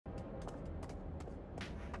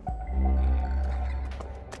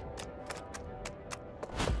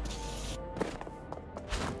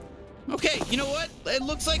You know what? It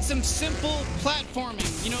looks like some simple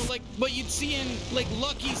platforming. You know, like what you'd see in like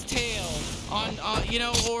Lucky's Tale on, you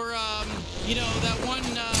know, or you know,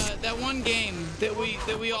 that one game that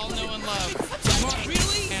we all know and love.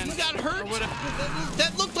 Really? And you got hurt?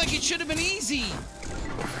 That looked like it should have been easy.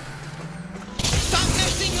 Stop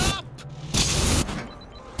messing up!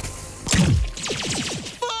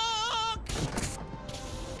 Fuck!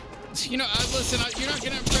 You know, listen, you're not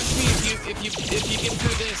gonna impress me if you get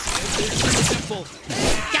through this. It's pretty simple.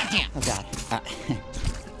 Goddamn! Oh God.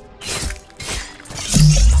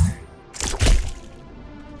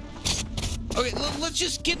 Okay, let's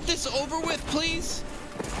just get this over with, please.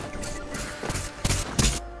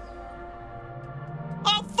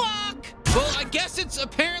 Oh fuck! Well, I guess it's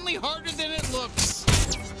apparently harder than it looks.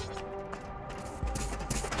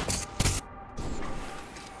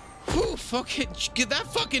 Oof, okay, that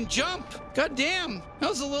fucking jump. God damn. That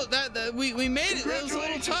was a little, we made it. That was a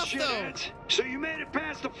little tough, though. So you made it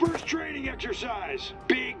past the first training exercise.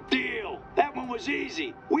 Big deal. That one was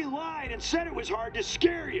easy. We lied and said it was hard to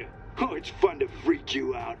scare you. Oh, it's fun to freak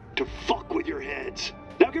you out, to fuck with your heads.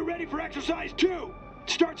 Now get ready for exercise 2. It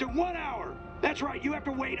starts in 1 hour. That's right, you have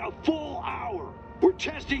to wait a full hour. We're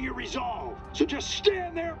testing your resolve. So just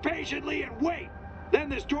stand there patiently and wait. Then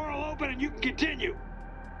this door will open and you can continue.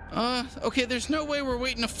 Okay, there's no way we're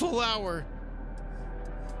waiting a full hour.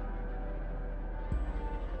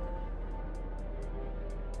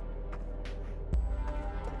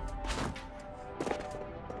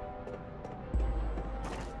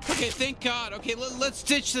 Okay, thank God. Okay, let's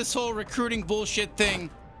ditch this whole recruiting bullshit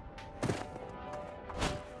thing.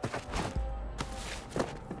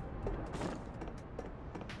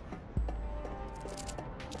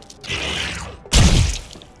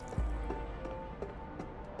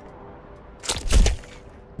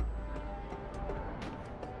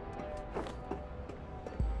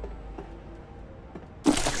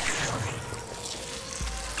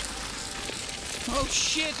 Oh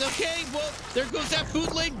shit, okay, well, there goes that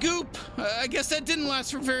bootleg goop. I guess that didn't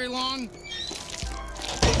last for very long.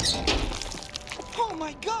 Oh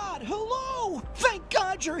my God, hello! Thank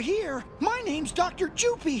God you're here! My name's Dr.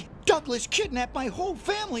 Joopy. Douglas kidnapped my whole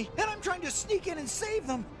family, and I'm trying to sneak in and save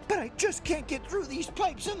them. But I just can't get through these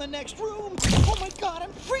pipes in the next room. Oh my God,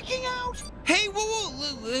 I'm freaking out! Hey, whoa,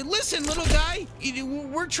 listen, little guy.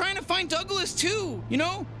 We're trying to find Douglas too. You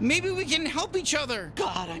know, maybe we can help each other.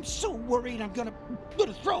 God, I'm so worried I'm gonna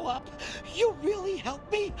throw up. You really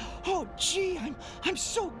helped me? Oh gee, I'm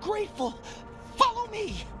so grateful. Follow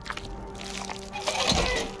me.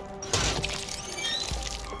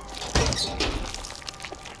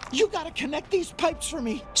 You gotta connect these pipes for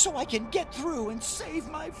me so I can get through and save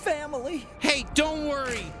my family. Hey, don't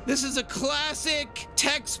worry. This is a classic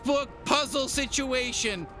textbook puzzle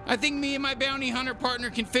situation. I think me and my bounty hunter partner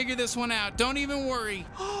can figure this one out. Don't even worry.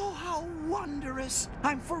 Oh, how wondrous.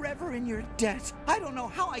 I'm forever in your debt. I don't know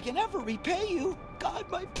how I can ever repay you. God,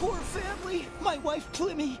 my poor family. My wife,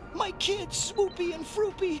 Plimmy. My kids, Swoopy and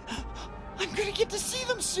Froopy. I'm gonna get to see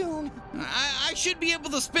them soon. I should be able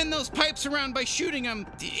to spin those pipes around by shooting them.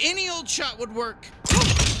 Any old shot would work.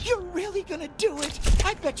 You're really gonna do it?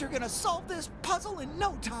 I bet you're gonna solve this puzzle in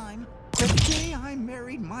no time. The day I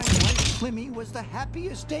married my wife, Plimmy, was the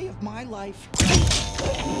happiest day of my life.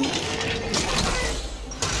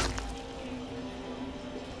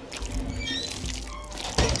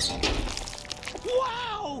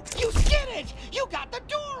 Wow! You did it! You got the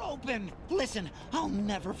door open! Listen, I'll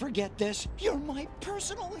never forget this. You're my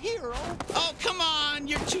personal hero. Oh, come on!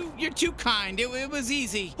 You're too kind. It was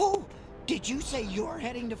easy. Oh, did you say you're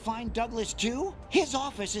heading to find Douglas too? His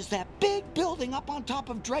office is that big building up on top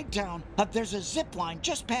of Dregtown. There's a zip line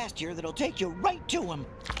just past here that'll take you right to him.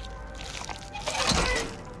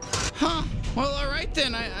 Huh? Well, all right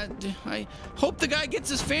then. I hope the guy gets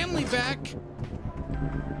his family back.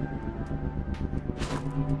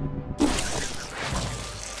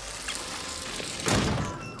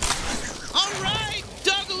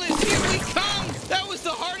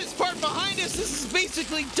 This is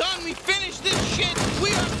basically done. We finished this shit.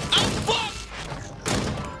 We are out. Fuck.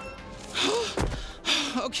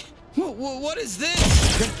 Okay. What is this?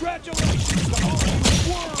 Congratulations to all you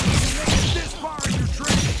worms who made it this far in your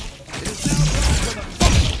training. It is now time for the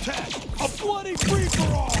final test. A bloody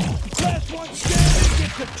free-for-all. Last one standing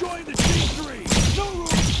gets to join the G3. No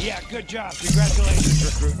rules. Yeah, good job. Congratulations,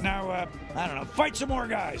 recruit. Now, I don't know, fight some more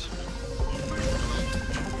guys.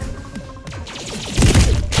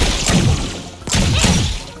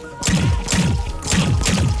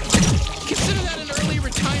 Consider that an early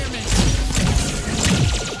retirement.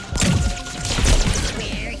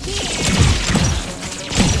 We're here.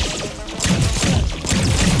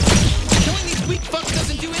 Killing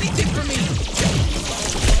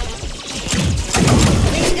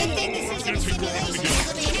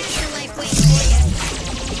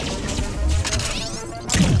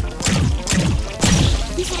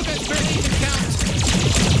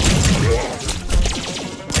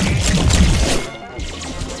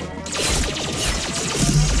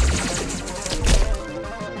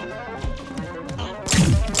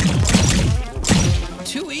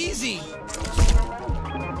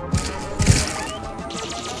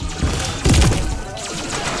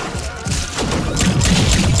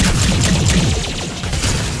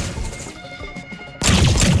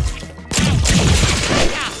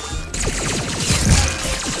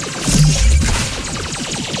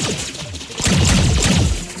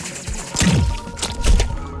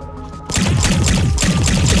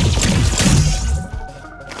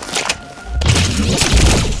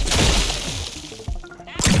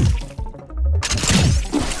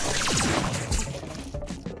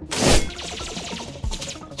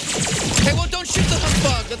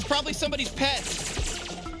probably somebody's pet.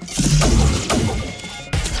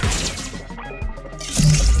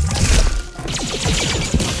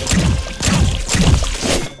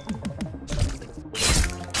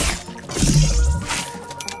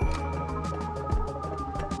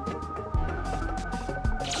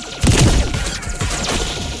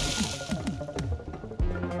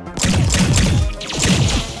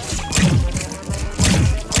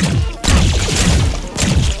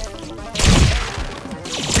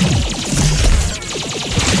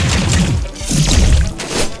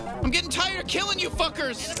 Killing you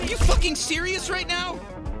fuckers! Are you fucking serious right now?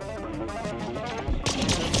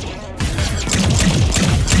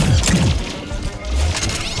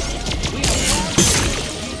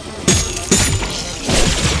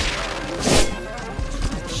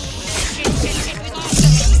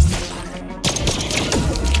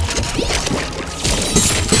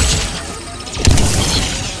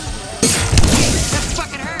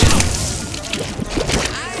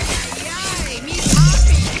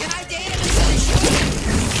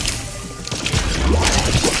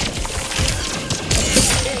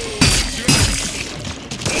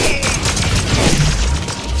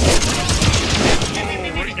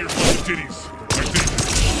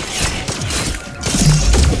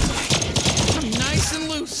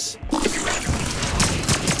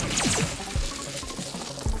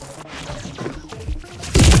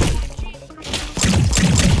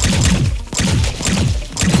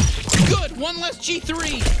 One less G3.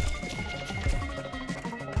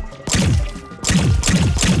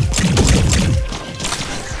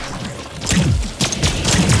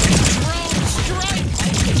 Drone strike.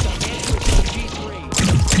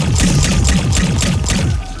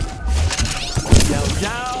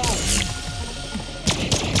 No.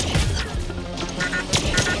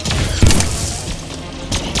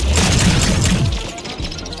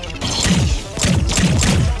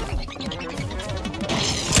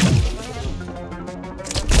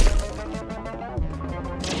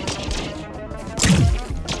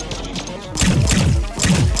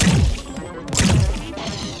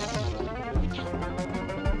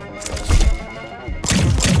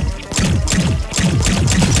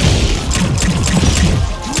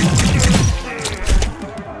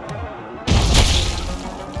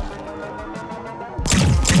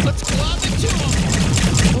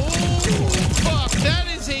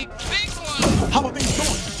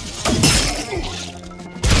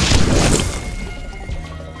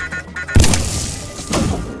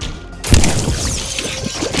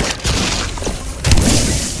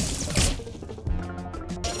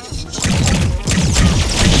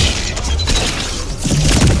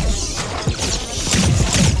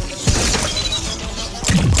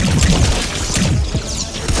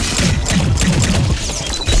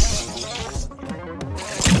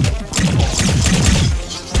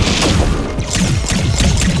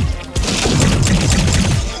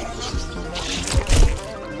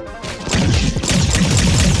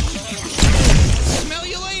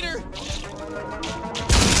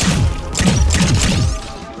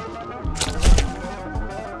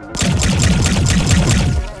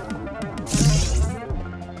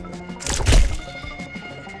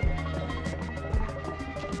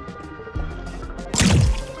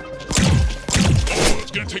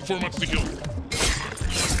 It's gonna take 4 months to heal.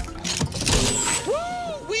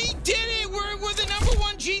 Woo! We did it! We're the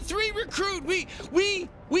 #1 G3 recruit. We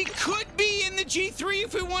could be in the G3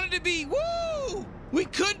 if we wanted to be. Woo! We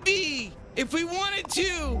could be if we wanted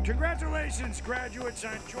to. Congratulations, graduates,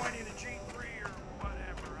 on joining the G3 or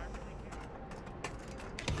whatever.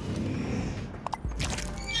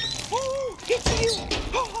 Oh, it's you!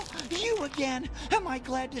 Oh, you again! Am I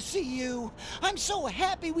glad to see you? I'm so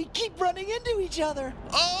happy we keep running into each other.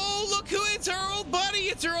 Oh, look who it's our old buddy.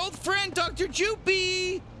 It's our old friend, Dr.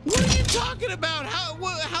 Joopy. What are you talking about?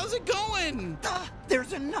 How's it going?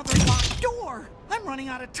 There's another locked door. I'm running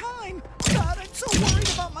out of time. God, I'm so worried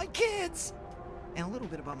about my kids. And a little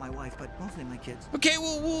bit about my wife, but mostly my kids. Okay,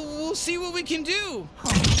 well, we'll see what we can do.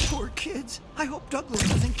 Oh, poor kids. I hope Douglas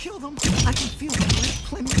doesn't kill them. I can feel my leg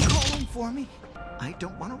Clemmy calling for me. I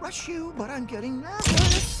don't want to rush you, but I'm getting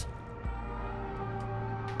nervous.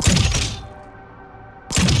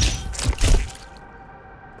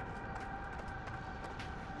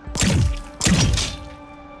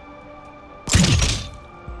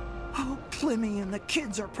 Oh, Clemmy and the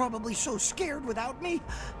kids are probably so scared without me.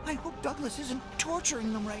 I hope Douglas isn't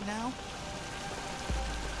torturing them right now.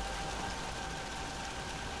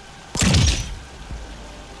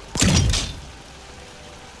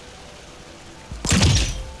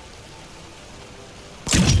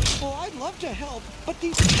 Oh, I'd love to help, but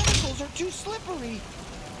these chemicals are too slippery.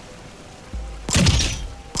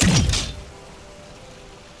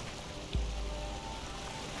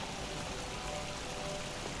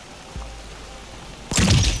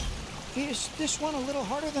 Is this one a little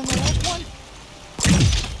harder than the last one?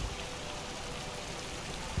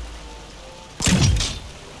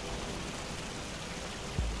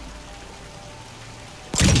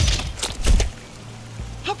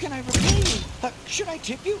 How can I repay you? Should I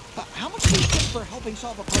tip you? How much do you tip for helping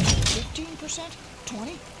solve a puzzle? 15%?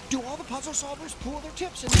 20? Do all the puzzle solvers pool their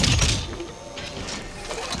tips and...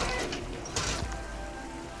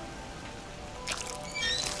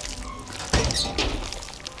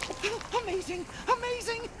 Amazing!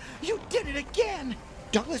 Amazing! You did it again!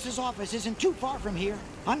 Douglas's office isn't too far from here.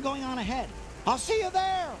 I'm going on ahead. I'll see you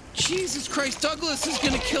there! Jesus Christ, Douglas is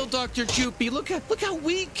gonna kill Dr. Joopy. Look how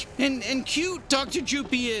weak and cute Dr.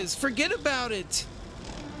 Joopy is. Forget about it.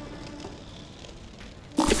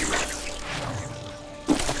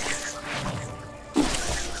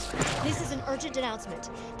 This is an urgent announcement.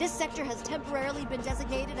 This sector has temporarily been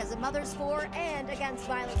designated as a mother's for and against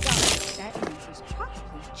violent guns. That means there's probably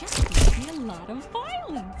just going to be a lot of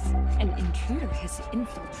violence. An intruder has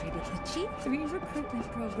infiltrated the G3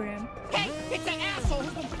 recruitment program. Hey, it's an asshole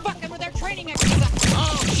who's been fucking with their training exercise.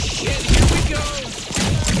 Oh shit, here we go.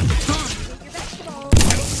 Huh. Your vegetables.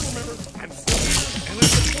 I don't remember. I'm still here, and I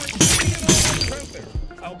support any and all that's out there.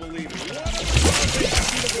 I'll believe it.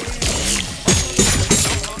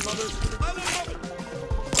 What a mothers. I love it.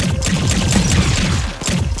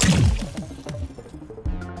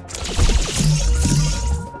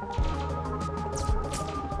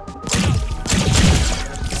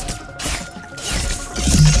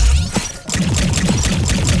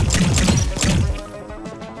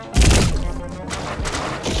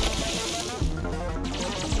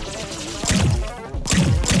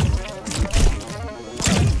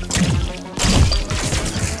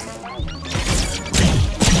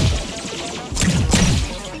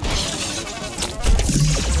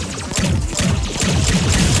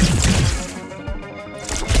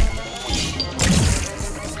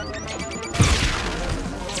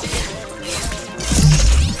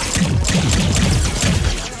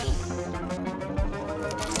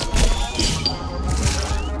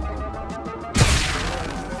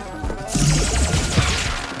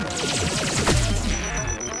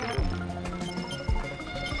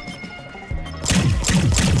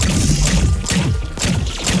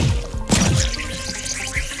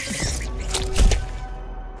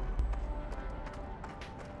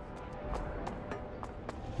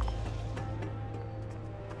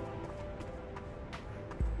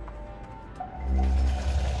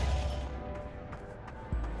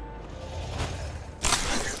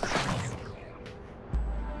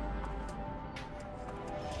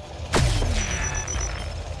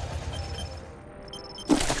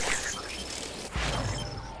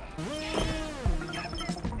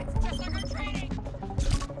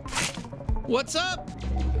 What's up?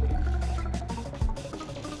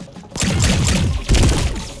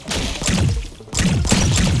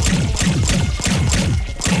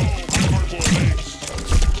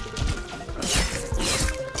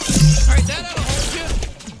 Alright, that ought to hold you.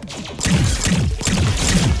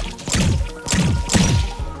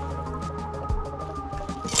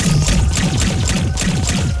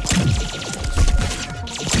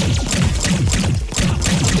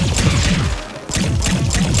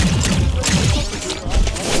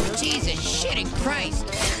 Jesus shitting Christ.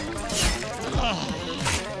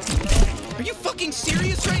 Are you fucking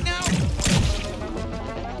serious right now?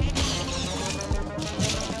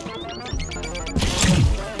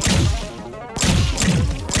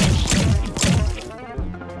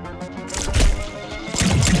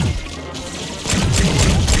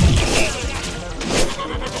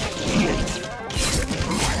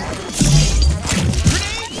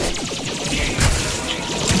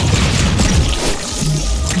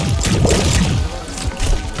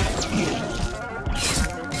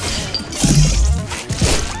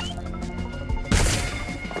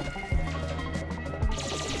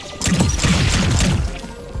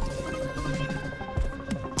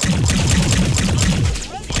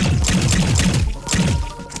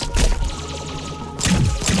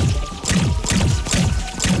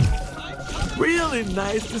 Really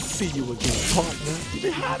nice to see you again, partner. You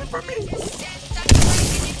been hiding from me?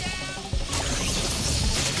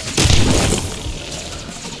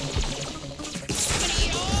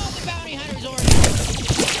 Eat all the bounty hunters' orders.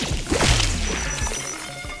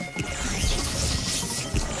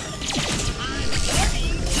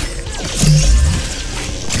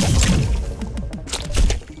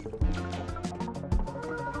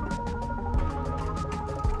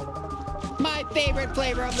 My favorite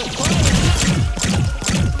flavor of the clothes.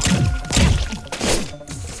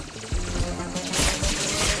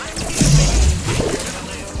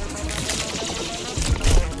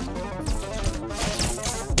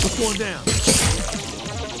 down.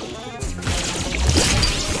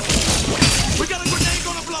 We got a grenade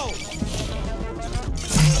gonna blow.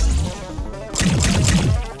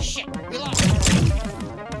 Shit, we lost it.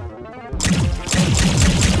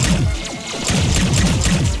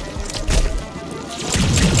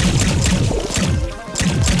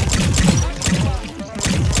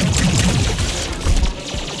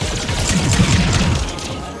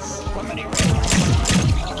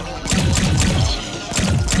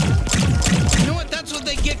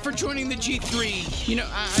 For joining the G3, you know,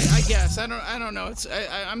 I guess I don't know. It's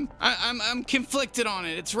I'm conflicted on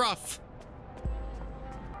it. It's rough.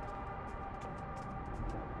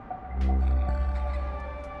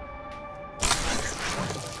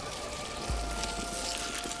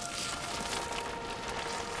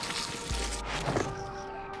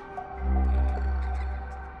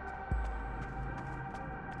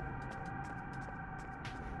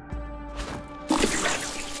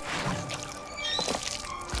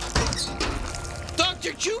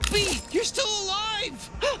 Dr. Joopy, you're still alive!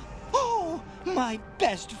 Oh, my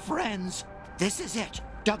best friends. This is it.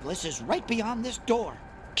 Douglas is right beyond this door.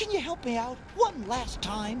 Can you help me out one last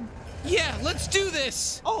time? Yeah, let's do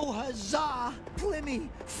this! Oh, huzzah! Flimmy,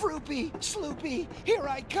 Froopy, Sloopy, here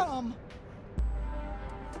I come!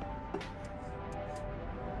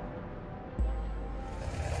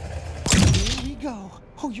 Here we go.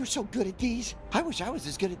 Oh, you're so good at these. I wish I was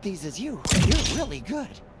as good at these as you. You're really good.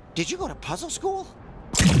 Did you go to puzzle school?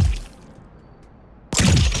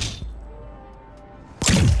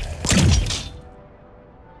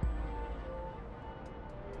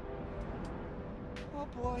 Oh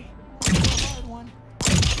boy, this is a hard one.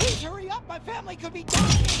 Please hurry up, my family could be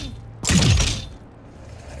dying!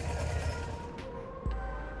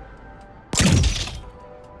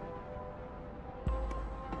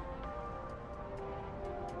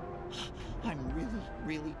 I'm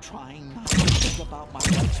really trying not to think about my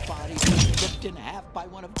wife's body being ripped in half by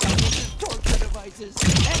one of Douglas's torture devices,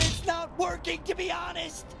 and it's not working, to be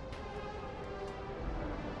honest!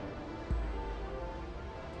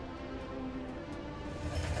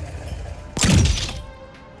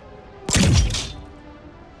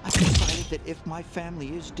 I've decided that if my family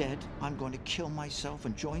is dead, I'm going to kill myself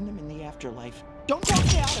and join them in the afterlife. Don't talk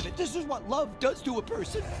me out of it. This is what love does to a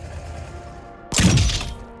person.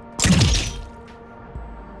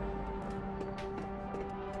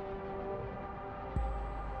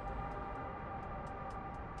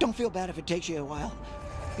 Don't feel bad if it takes you a while.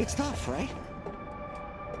 It's tough, right?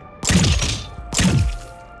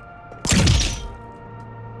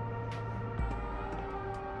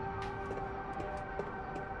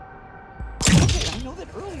 Okay, I know that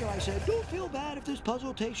earlier I said, don't feel bad if this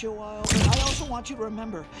puzzle takes you a while, but I also want you to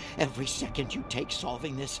remember, every second you take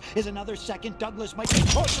solving this is another second Douglas might be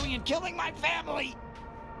torturing and killing my family!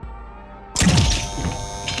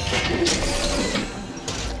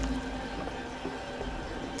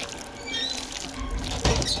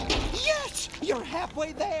 You're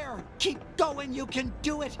halfway there! Keep going, you can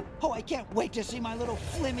do it! Oh, I can't wait to see my little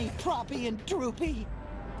Flimmy, Proppy, and Droopy!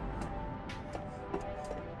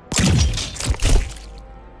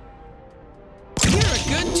 You're a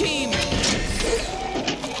good team!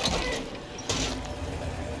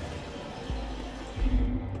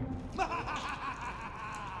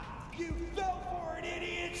 You fell for it,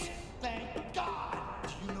 idiots! Thank God!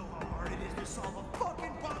 Do you know how hard it is to solve a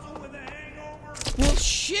fucking puzzle with a hangover? Well,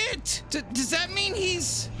 shit! Does that mean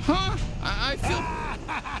he's... Huh? I feel...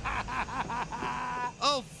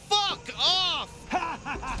 Oh, fuck off!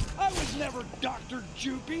 I was never Dr.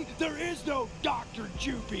 Joopy. There is no Dr.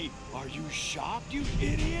 Joopy. Are you shocked, you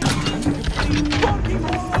idiot? You fucking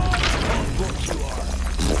moron! Of course you are.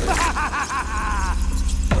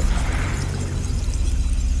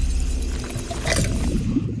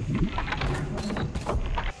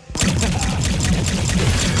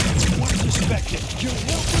 One suspected. Your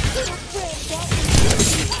helpless little friend, Dr.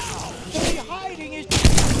 Joopy. What are you hiding?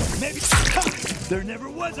 Maybe... There never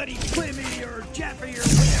was any Climmy or Jeffy or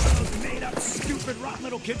whatever those made-up, stupid, rotten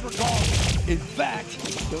little kids were called. In fact,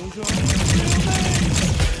 those are real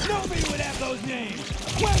names. Nobody would have those names.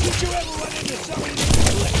 When did you ever run into somebody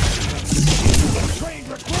named trained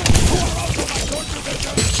recruits who are also my torture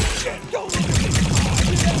victims? Shit, don't look at me.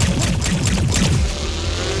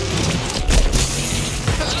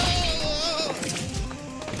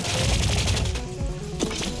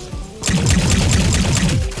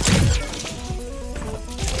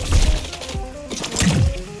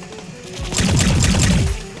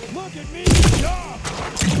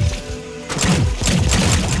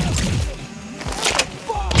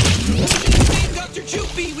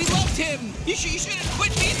 We loved him! You shouldn't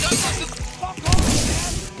quit being Douglas! Fuck off,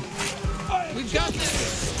 man!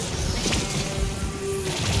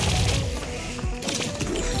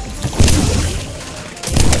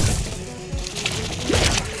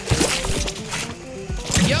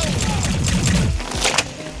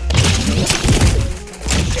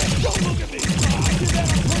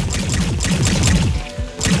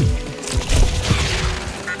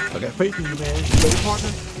 got faith in you, man. You ready,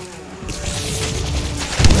 partner?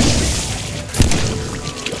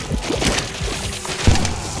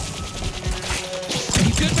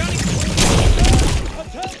 You good, Bounty?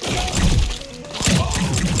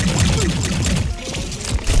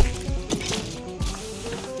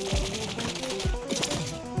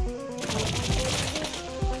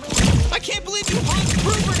 I can't believe you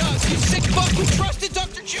hung us, you sick fuck! We trusted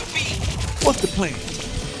Dr. Joopy! What's the plan?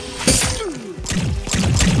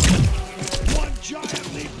 One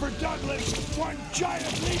giant leap for Douglas, one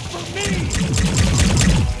giant leap for me!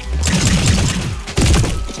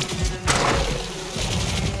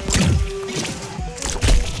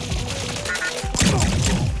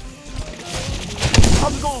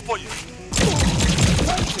 How's it going for you?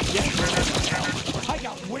 I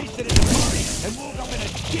got wasted in the party and woke up in a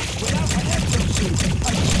ditch without my exosuit.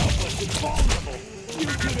 I'm helpless and vulnerable. You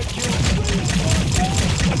could have killed me.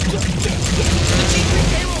 The G3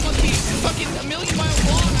 payroll must be fucking a million miles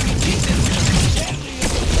long. I mean, Jesus.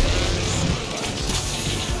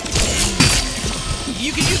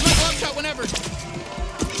 You can use my glove shot whenever.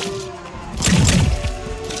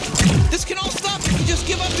 This can all stop if you just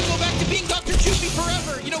give up and go back to being Dr. Joopy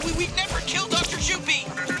forever. You know, we've never killed Dr. Joopy.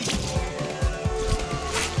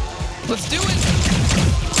 Let's do it.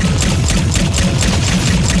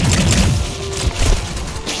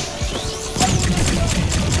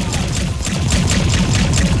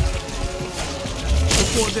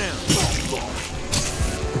 What's going down?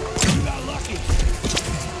 You got lucky.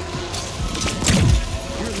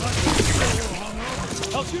 You're lucky you're still a little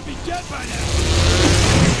hungover. Else you'd be dead by now.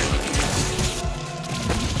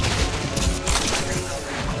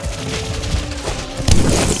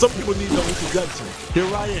 Some people need no introduction.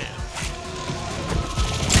 Here I am.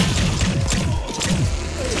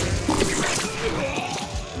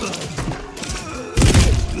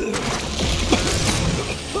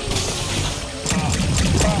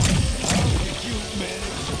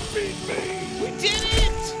 We did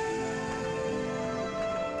it!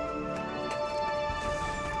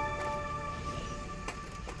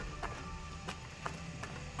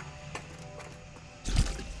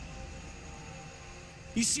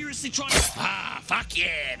 You seriously trying to... Ah, fuck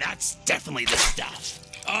yeah, that's definitely the stuff.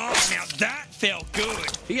 Oh, now that felt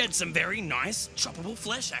good. He had some very nice, choppable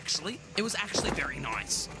flesh, actually. It was actually very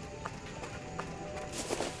nice.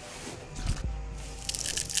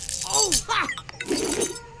 Oh, ha!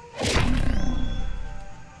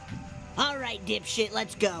 All right, dipshit,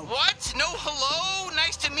 let's go. What? No hello?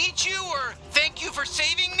 Nice to meet you? Or thank you for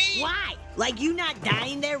saving me? Why? Like you not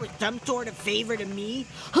dying there with some sort of favor to me?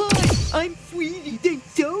 Hi, I'm Sweetie.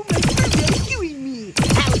 Thanks so much for rescuing me.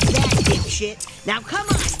 How's that, dipshit? Now come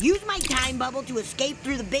on, use my time bubble to escape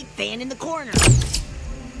through the big fan in the corner.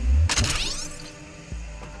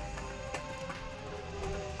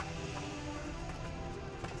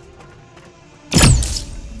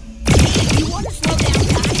 If you want to slow down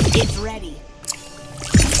time, it's ready.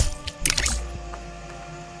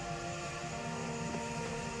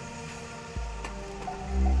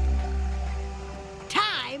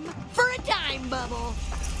 Time for a time bubble.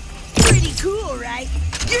 Pretty cool, right?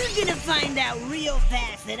 You're gonna find out real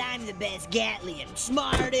fast that I'm the best Gatlian.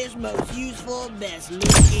 Smartest, most useful, best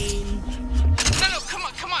looking. No, come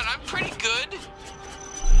on, I'm pretty good.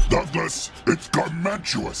 Douglas, it's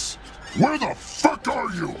gargantuous. Where the fuck are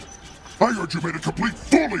you? I heard you made a complete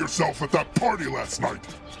fool of yourself at that party last night.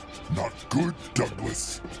 Not good,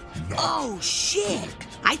 Douglas. Not Oh, shit.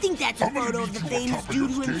 I think that's a I'm gonna photo of need the you on famous top of dude your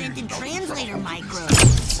who game, invented now that you translator found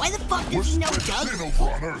micros. Why the fuck We're does he know spread thin Douglas?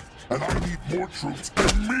 over on Earth, and I need more troops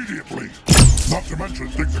immediately. Not to mention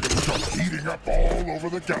things are gonna start heating up all over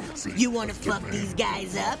the galaxy. You wanna Let's fuck get these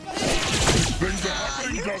guys up? Things are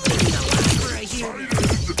happening, You're Douglas. getting a lot for a human.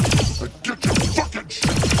 And get your fucking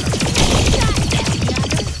shit.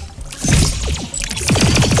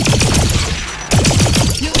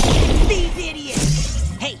 These idiots!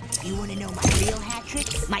 Hey, you wanna know my real hat trick?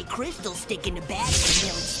 My crystals stick in the battery and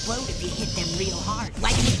they'll explode if you hit them real hard.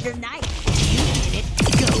 Like Mr. Knight. You get it,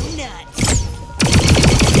 go nuts!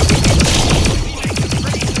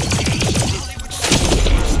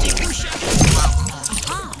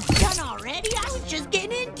 Aha, done already? I was just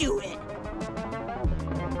getting into it.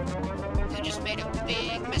 You just made a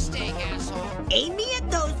big mistake, asshole. Aim me at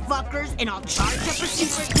those fuckers and I'll charge up a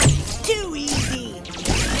super... Too easy!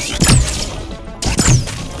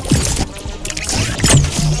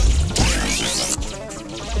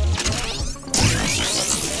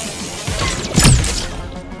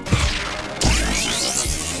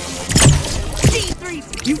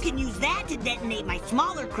 C3, you can use that to detonate my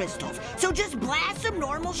smaller crystals. So just blast some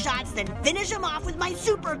normal shots, then finish them off with my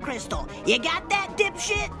super crystal. You got that,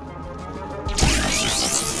 dipshit?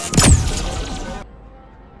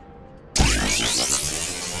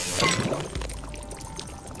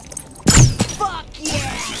 Fuck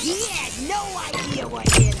yeah! He had no idea what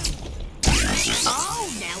hit him. Oh,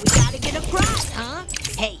 now we gotta get across, huh?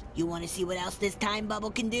 Hey, you wanna see what else this time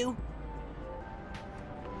bubble can do?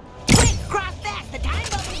 Quick, cross fast! The time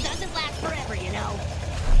bubble doesn't last forever, you know.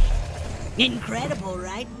 Incredible,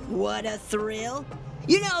 right? What a thrill.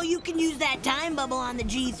 You know, you can use that time bubble on the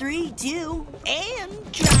G3, too. And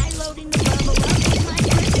try loading the bubble up with my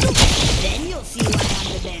crystal. Then you'll see why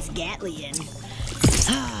I'm the best Gatlian.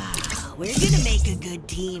 We're gonna make a good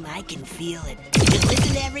team, I can feel it. Just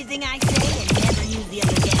listen to everything I say and never use the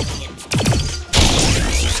other Gatlians.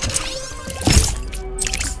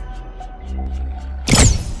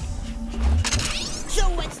 So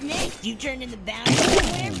what's next? You turn in the bounty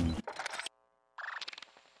somewhere?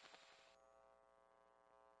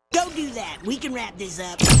 Go do that. We can wrap this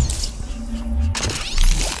up.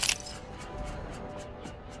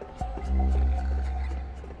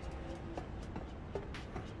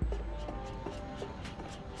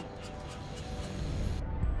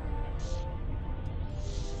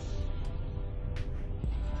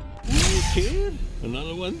 Kid,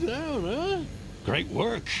 another one down, huh? Great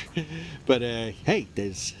work. But, hey,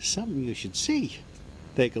 there's something you should see.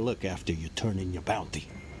 Take a look after you turn in your bounty.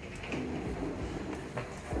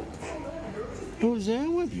 What's that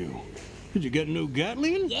with you? Did you get a new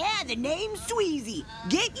Gatlian? Yeah, the name's Sweezy.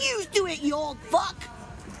 Get used to it, you old fuck.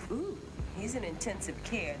 Ooh, he's in intensive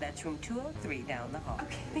care. That's room 203 down the hall.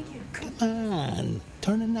 Okay, thank you. Come on,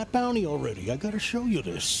 turn in that bounty already. I gotta show you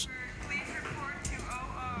this.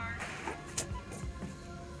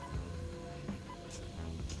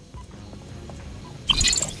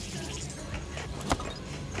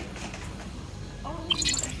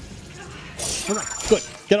 All right, good.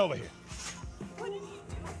 Get over here.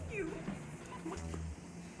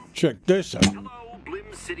 Check this out. Hello,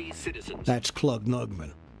 Blim City citizens. That's Clug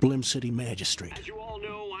Nugman, Blim City Magistrate. As you all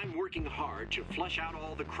know, I'm working hard to flush out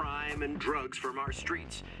all the crime and drugs from our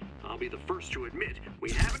streets. I'll be the first to admit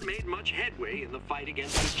we haven't made much headway in the fight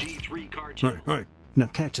against the G3 cartel. Right. Now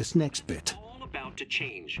catch this next bit. All about to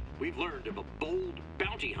change. We've learned of a bold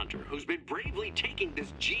bounty hunter who's been bravely taking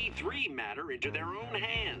this G3 matter into their own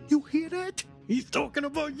hands. You hear that? He's talking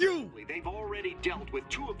about you. They've already dealt with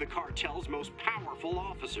two of the cartel's most powerful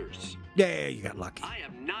officers. Yeah, you got lucky. I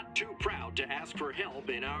am not too proud to ask for help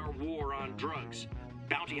in our war on drugs.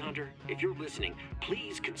 Bounty Hunter, if you're listening,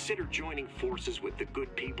 please consider joining forces with the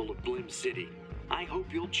good people of Blim City. I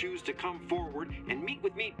hope you'll choose to come forward and meet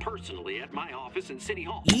with me personally at my office in City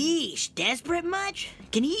Hall. Yeesh, desperate much?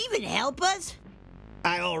 Can he even help us?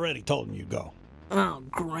 I already told him you go. Oh,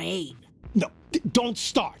 great. No, don't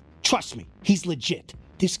start. Trust me, he's legit.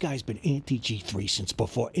 This guy's been anti-G3 since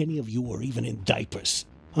before any of you were even in diapers.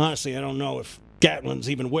 Honestly, I don't know if Gatlins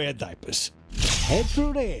even wear diapers. Head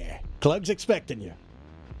through there. Clug's expecting you.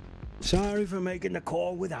 Sorry for making the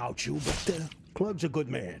call without you, but Clug's a good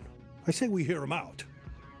man. I say we hear him out.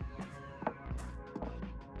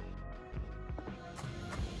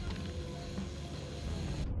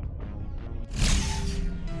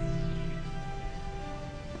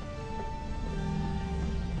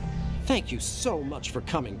 Thank you so much for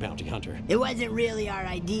coming, Bounty Hunter. It wasn't really our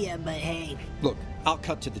idea, but hey. Look, I'll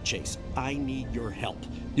cut to the chase. I need your help.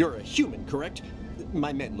 You're a human, correct?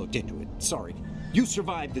 My men looked into it. Sorry. You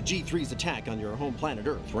survived the G3's attack on your home planet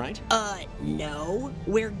Earth, right? No.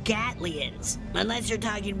 We're Gatlians. Unless you're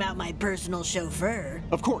talking about my personal chauffeur.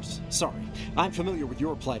 Of course. Sorry. I'm familiar with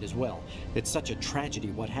your plight as well. It's such a tragedy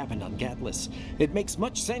what happened on Gatlis. It makes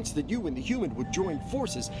much sense that you and the human would join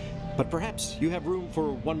forces, but perhaps you have room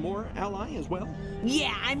for one more ally as well?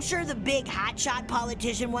 Yeah, I'm sure the big hotshot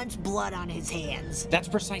politician wants blood on his hands. That's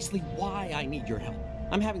precisely why I need your help.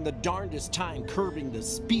 I'm having the darndest time curbing the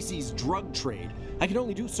species drug trade. I can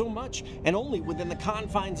only do so much, and only within the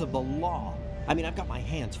confines of the law. I mean, I've got my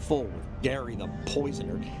hands full with Gary the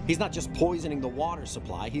Poisoner. He's not just poisoning the water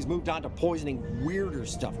supply, he's moved on to poisoning weirder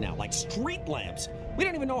stuff now, like street lamps. We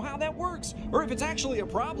don't even know how that works, or if it's actually a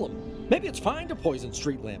problem. Maybe it's fine to poison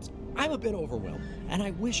street lamps. I'm a bit overwhelmed, and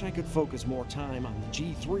I wish I could focus more time on the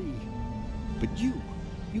G3. But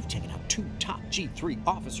you've taken out 2 top G3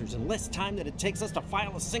 officers in less time than it takes us to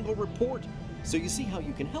file a single report. So you see how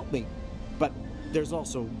you can help me. But there's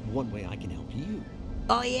also one way I can help you.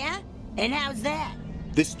 Oh yeah? And how's that?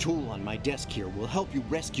 This tool on my desk here will help you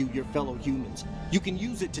rescue your fellow humans. You can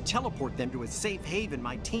use it to teleport them to a safe haven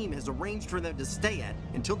my team has arranged for them to stay at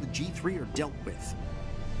until the G3 are dealt with.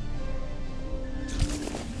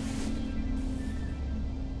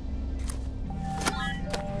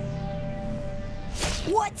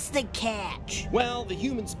 What's the catch? Well, the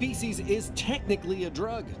human species is technically a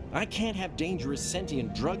drug. I can't have dangerous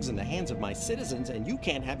sentient drugs in the hands of my citizens, and you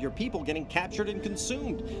can't have your people getting captured and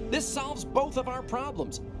consumed. This solves both of our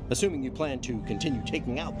problems, assuming you plan to continue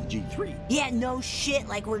taking out the G3. Yeah, no shit,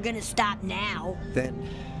 like we're gonna stop now. Then,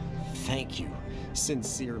 thank you.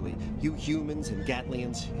 Sincerely. You humans and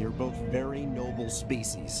Gatlians, you're both very noble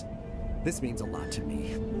species. This means a lot to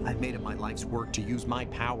me. I've made it my life's work to use my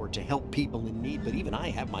power to help people in need, but even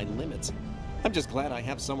I have my limits. I'm just glad I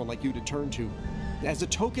have someone like you to turn to. As a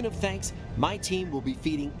token of thanks, my team will be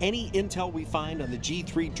feeding any intel we find on the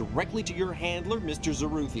G3 directly to your handler, Mr.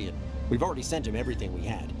 Zaruthian. We've already sent him everything we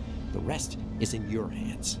had. The rest is in your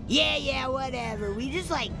hands. Yeah, whatever. We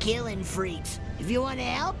just like killing freaks. If you want to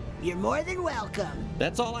help, you're more than welcome.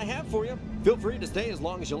 That's all I have for you. Feel free to stay as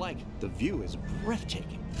long as you like. The view is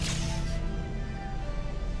breathtaking.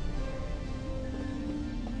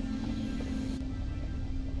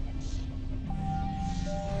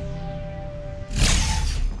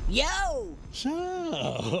 Yo!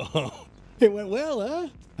 So, it went well, huh?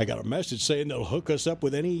 I got a message saying they'll hook us up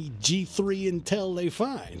with any G3 intel they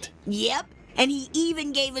find. Yep, and he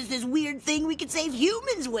even gave us this weird thing we could save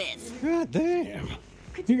humans with. God damn.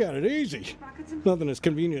 You got it easy. Nothing as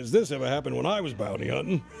convenient as this ever happened when I was bounty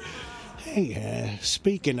hunting. Hey,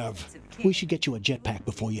 speaking of, we should get you a jetpack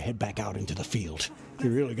before you head back out into the field.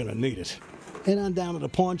 You're really gonna need it. Head on down to the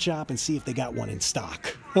pawn shop and see if they got one in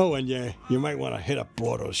stock. Oh, and yeah, you might want to hit up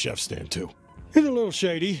Bordo's chef stand too. He's a little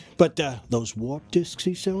shady, but those warp discs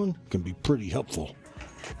he's selling can be pretty helpful.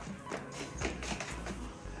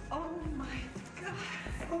 Oh my god.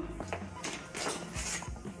 Oh.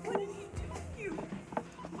 What did he do to you?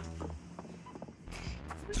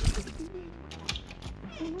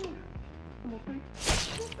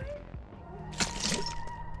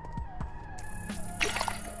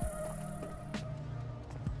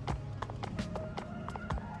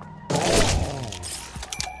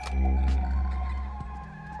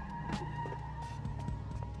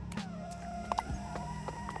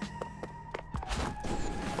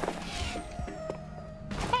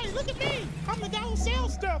 Look at me! I'm the guy who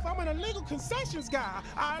sells stuff. I'm an illegal concessions guy.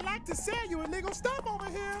 I like to sell you illegal stuff over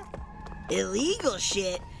here. Illegal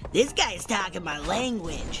shit? This guy's talking my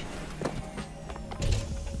language.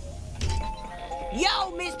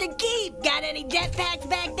 Yo, Mr. Keep! Got any jetpacks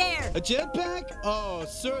back there? A jetpack? Oh,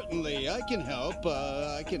 certainly. I can help.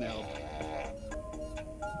 I can help.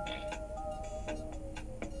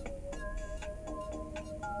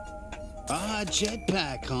 Ah,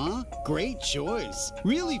 jetpack, huh? Great choice.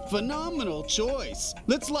 Really phenomenal choice.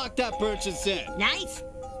 Let's lock that purchase in. Nice.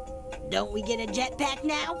 Don't we get a jetpack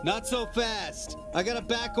now? Not so fast. I gotta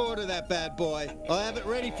back order that bad boy. I'll have it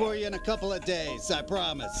ready for you in a couple of days, I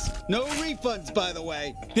promise. No refunds, by the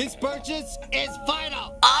way. This purchase is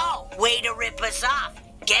final. Oh, way to rip us off.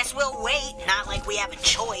 Guess we'll wait, not like we have a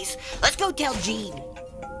choice. Let's go tell Gene.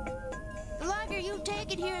 The longer you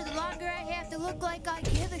take it here, the longer I have to look like I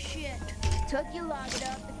give a shit. Took you long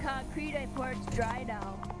enough, the concrete I poured's dry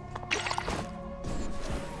now.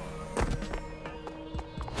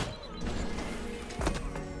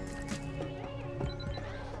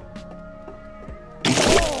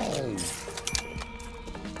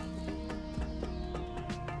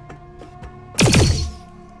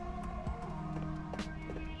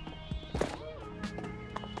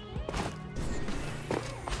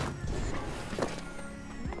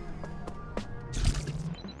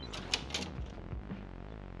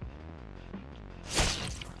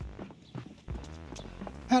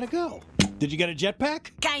 How'd it go? Did you get a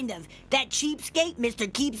jetpack? Kind of. That cheapskate,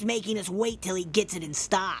 Mr. Keep's making us wait till he gets it in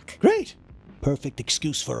stock. Great. Perfect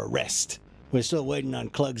excuse for a rest. We're still waiting on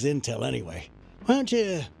Klug's intel anyway. Why don't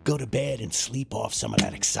you go to bed and sleep off some of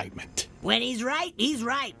that excitement? When he's right, he's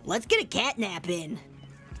right. Let's get a cat nap in.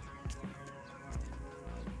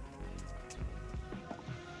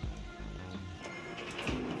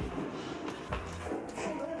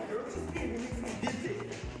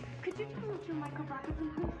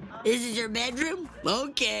 This is your bedroom?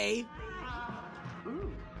 Okay.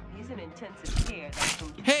 Ooh, he's in intensive care.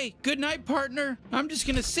 Hey, good night, partner. I'm just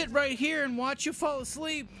gonna sit right here and watch you fall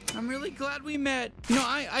asleep. I'm really glad we met. You know,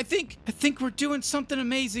 I think we're doing something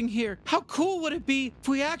amazing here. How cool would it be if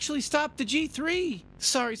we actually stopped the G3?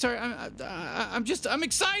 Sorry, I'm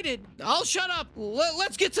excited. I'll shut up.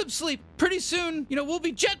 Let's get some sleep. Pretty soon, you know, we'll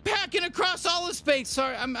be jetpacking across all of space.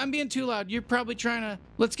 Sorry, I'm being too loud. You're probably trying to.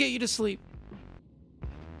 Let's get you to sleep.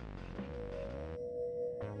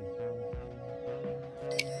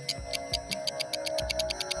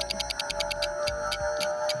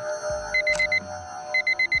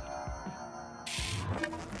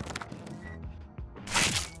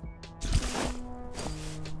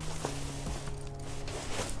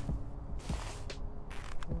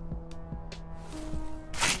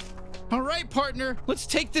 All right, partner, let's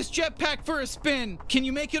take this jetpack for a spin. Can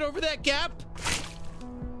you make it over that gap?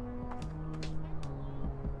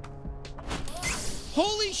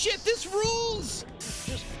 Holy shit, this rules!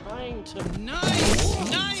 Just trying to...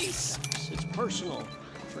 Nice! It's personal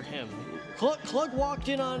for him. Clug walked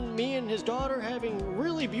in on me and his daughter having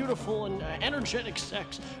really beautiful and energetic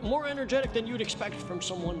sex. More energetic than you'd expect from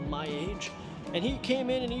someone my age. And he came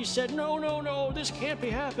in and he said, no, this can't be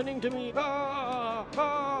happening to me.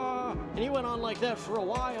 And he went on like that for a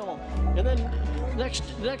while. And then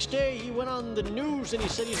the next day he went on the news and he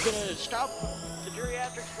said he's gonna stop the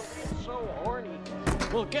geriatrics from being so horny.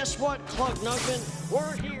 Well, guess what, Clug Nugman?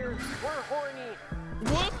 We're here. We're horny.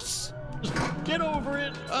 Whoops! Get over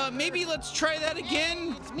it. Maybe let's try that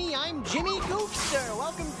again. It's me, I'm Jimmy Goofster.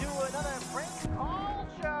 Welcome to another prank call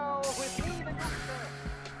show with me, the Goofster.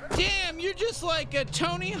 Damn, you're just like a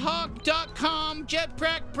TonyHawk.com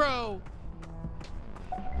jetpack pro.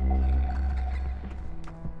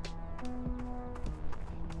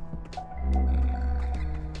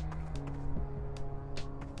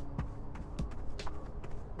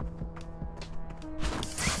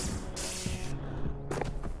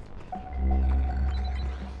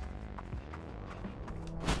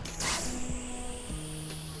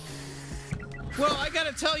 Well, I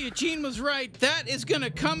gotta tell you, Gene was right. That is gonna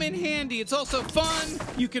come in handy. It's also fun.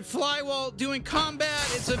 You can fly while doing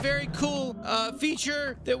combat. It's a very cool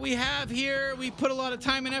feature that we have here. We put a lot of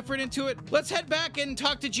time and effort into it. Let's head back and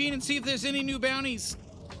talk to Gene and see if there's any new bounties.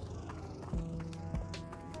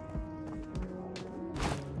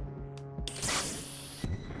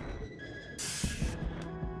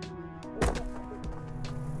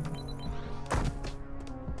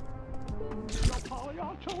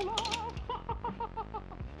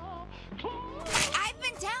 I've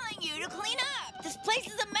been telling you to clean up. This place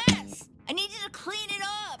is a mess. I need you to clean it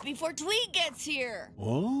up before Tweed gets here.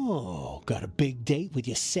 Oh, got a big date with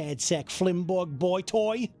your sad sack Flimborg boy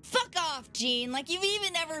toy? Fuck off, Gene. Like you've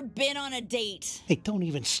even ever been on a date. Hey, don't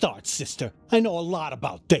even start, sister. I know a lot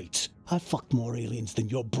about dates. I fucked more aliens than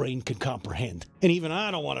your brain can comprehend. And even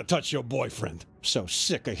I don't want to touch your boyfriend. So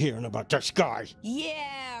sick of hearing about this guy.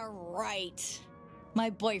 Yeah, right. My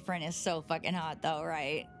boyfriend is so fucking hot though,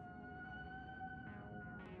 right?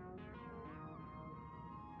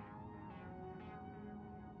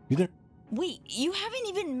 You gonna... Wait, you haven't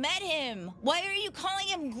even met him. Why are you calling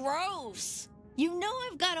him gross? You know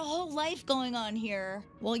I've got a whole life going on here.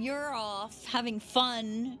 While you're off, having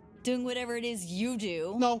fun, doing whatever it is you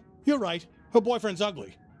do. No, you're right. Her boyfriend's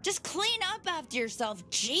ugly. Just clean up after yourself,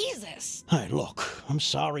 Jesus. Hey, look, I'm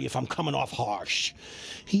sorry if I'm coming off harsh.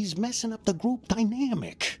 He's messing up the group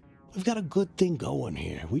dynamic. We've got a good thing going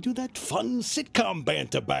here. We do that fun sitcom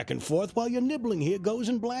banter back and forth while your nibbling here goes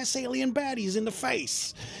and blasts alien baddies in the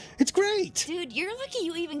face. It's great. Dude, you're lucky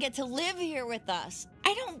you even get to live here with us.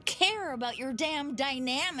 I don't care about your damn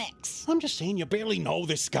dynamics. I'm just saying you barely know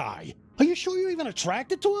this guy. Are you sure you're even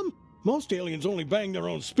attracted to him? Most aliens only bang their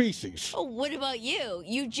own species. Oh, what about you?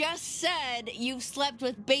 You just said you've slept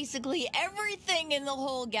with basically everything in the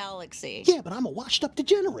whole galaxy. Yeah, but I'm a washed-up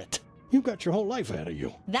degenerate. You've got your whole life ahead of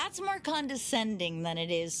you. That's more condescending than it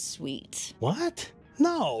is sweet. What?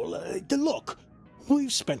 No, look,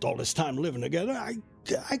 we've spent all this time living together.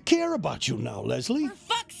 I care about you now, Leslie. For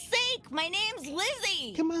fuck's sake, my name's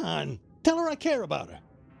Lizzie. Come on, tell her I care about her.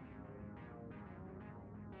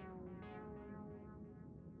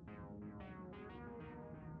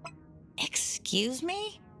 Excuse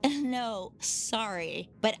me? No, sorry.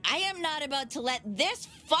 But I am not about to let this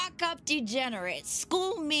fuck-up degenerate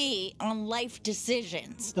school me on life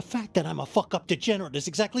decisions. The fact that I'm a fuck-up degenerate is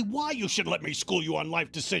exactly why you should let me school you on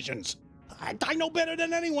life decisions. I know better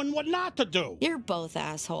than anyone what not to do. You're both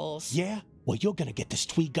assholes. Yeah? Well, you're gonna get this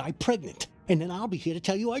Tweed guy pregnant. And then I'll be here to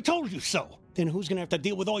tell you I told you so. Then who's gonna have to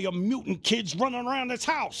deal with all your mutant kids running around this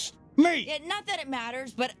house? Me! Yeah, not that it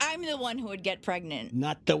matters, but I'm the one who would get pregnant.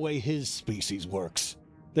 Not the way his species works.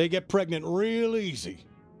 They get pregnant real easy.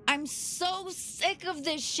 I'm so sick of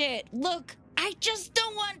this shit. Look, I just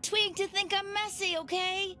don't want Twig to think I'm messy,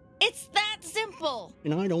 okay? It's that simple.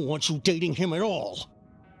 And I don't want you dating him at all.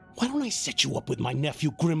 Why don't I set you up with my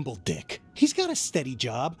nephew Grimbledick? He's got a steady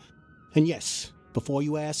job. And yes, before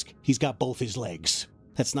you ask, he's got both his legs.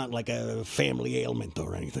 That's not like a family ailment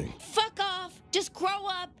or anything. Fuck off. Just grow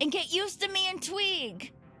up and get used to me and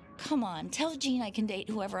Twig. Come on, tell Gene I can date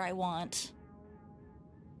whoever I want.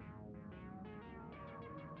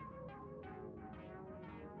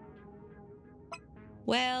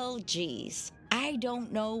 Well, geez. I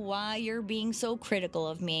don't know why you're being so critical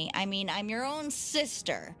of me. I mean, I'm your own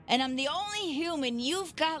sister, and I'm the only human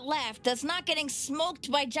you've got left that's not getting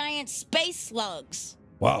smoked by giant space slugs.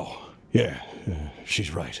 Wow, Yeah,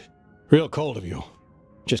 she's right. Real cold of you.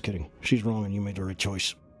 Just kidding. She's wrong and you made the right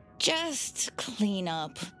choice. Just clean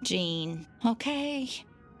up, Gene, okay?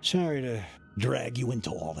 Sorry to drag you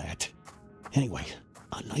into all that. Anyway,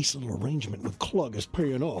 a nice little arrangement with Klug is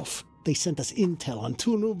paying off. They sent us intel on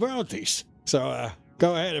 2 new bounties. So,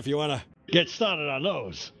 go ahead if you want to get started on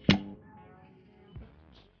those.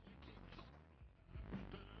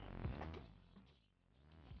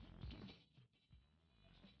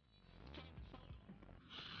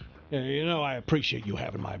 Yeah, you know I appreciate you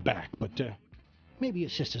having my back, but maybe your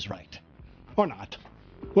sister's right. Or not.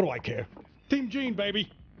 What do I care? Team Gene, baby!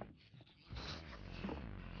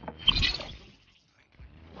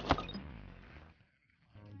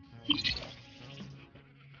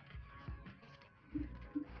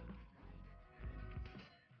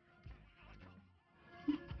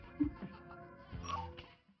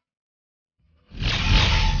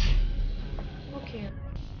 Okay.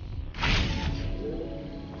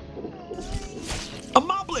 A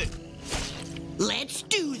moblet! Let's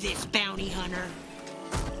do this, bounty hunter.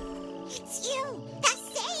 It's you, the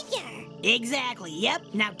savior. Exactly, yep.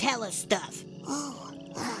 Now tell us stuff.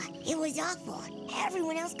 It was awful.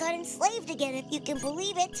 Everyone else got enslaved again, if you can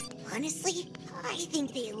believe it. Honestly, I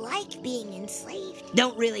think they like being enslaved.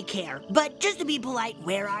 Don't really care. But just to be polite,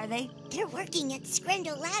 where are they? They're working at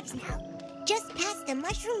Screndel Labs now, just past the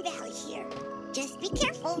Mushroom Valley here. Just be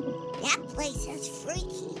careful. That place is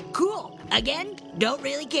freaky. Cool. Again, don't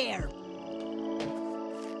really care.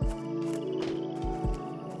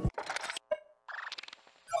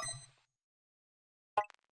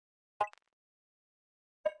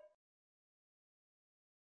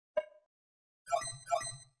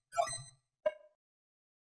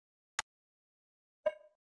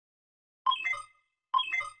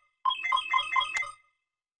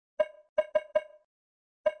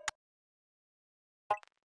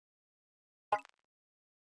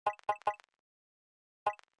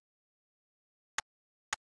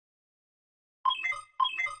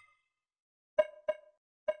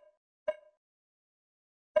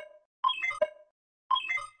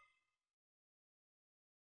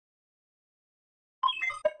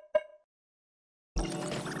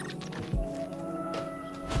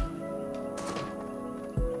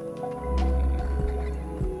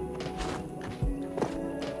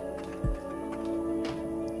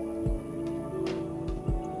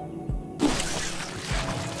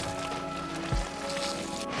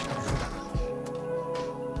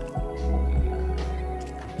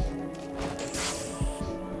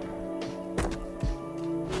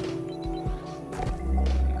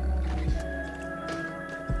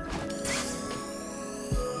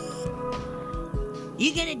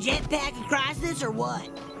 You gonna jetpack across this or what?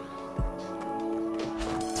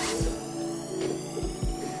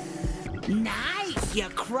 Nice! You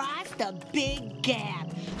crossed a big gap.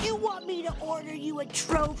 You want me to order you a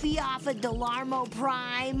trophy off of Delarmo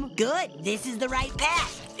Prime? Good, this is the right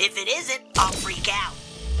path. If it isn't, I'll freak out.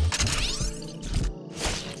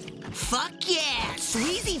 Fuck yeah,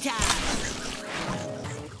 Sweezy time!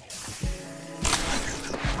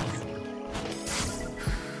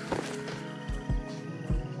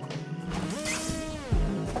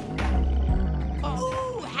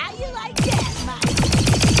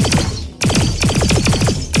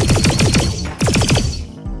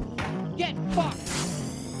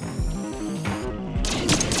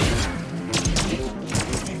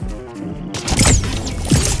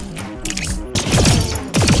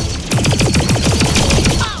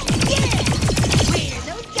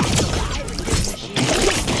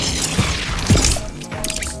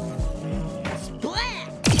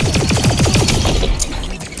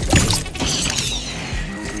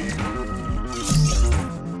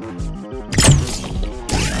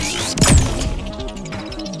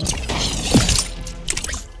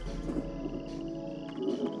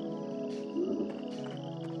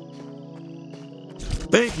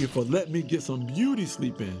 Thank you for letting me get some beauty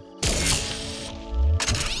sleep in.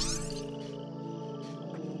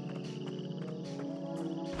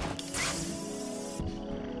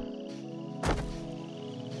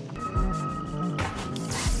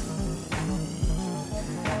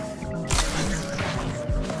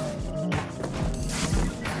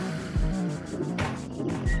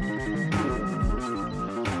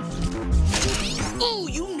 Ooh,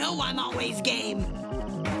 you know I'm always game.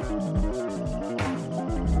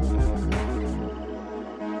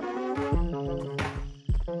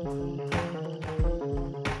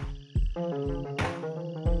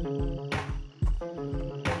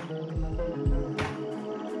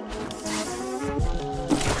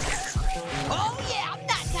 Oh yeah, I'm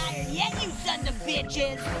not tired yet, you sons of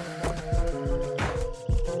bitches.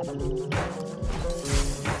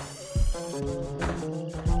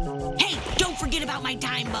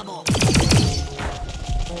 bubble.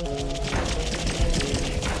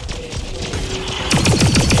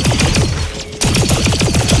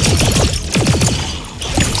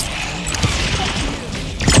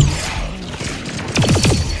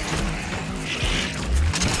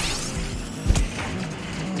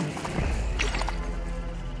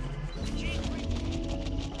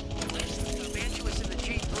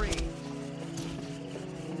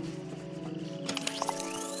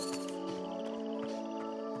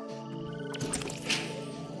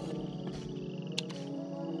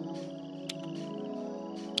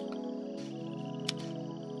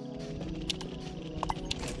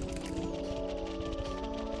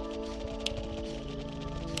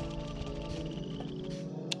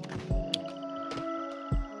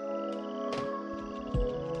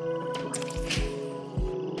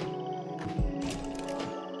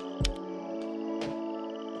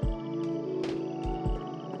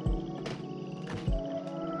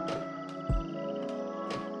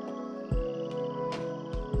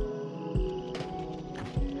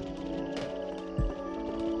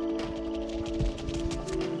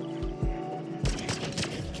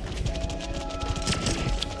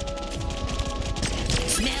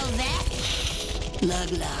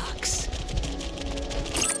 Lug locks.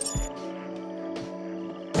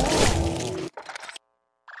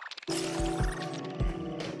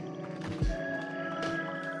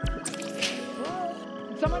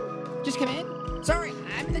 Someone just come in? Sorry,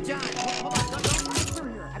 I'm the John. Hold on, don't run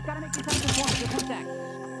through here. I've got to make this up just once. Just one sec.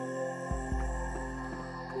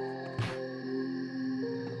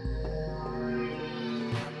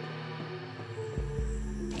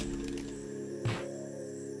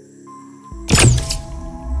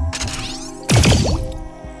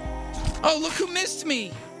 Oh, look who missed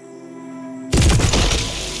me!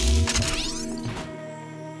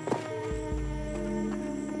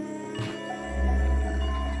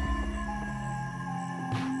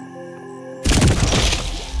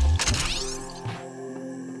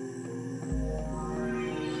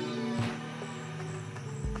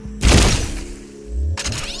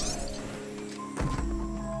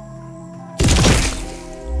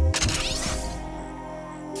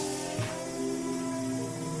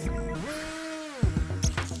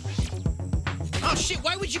 Oh shit,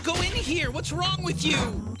 why would you go in here? What's wrong with you?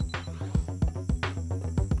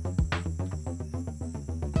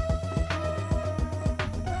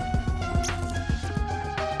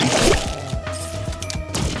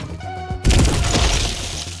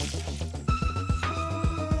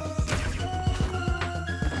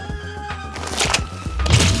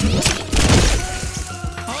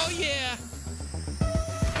 Oh yeah.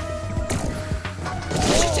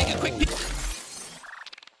 We should take a quick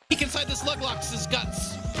peek inside this Luglox's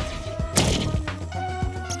guts.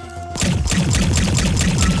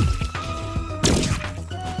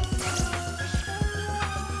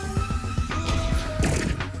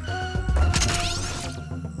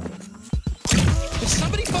 Is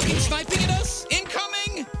somebody fucking sniping at us?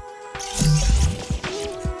 Incoming!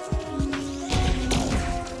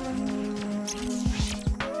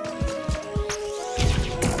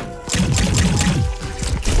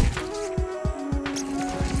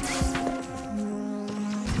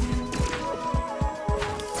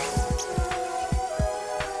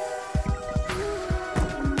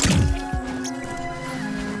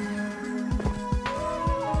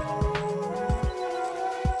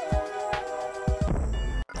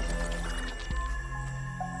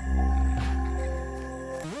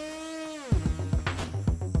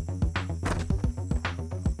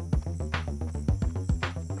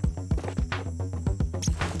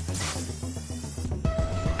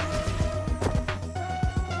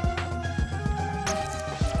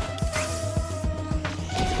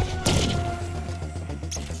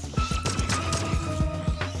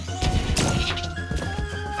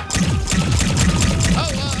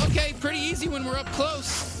 Okay, pretty easy when we're up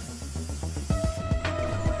close.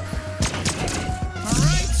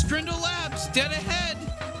 Alright, Strindle Labs, dead ahead.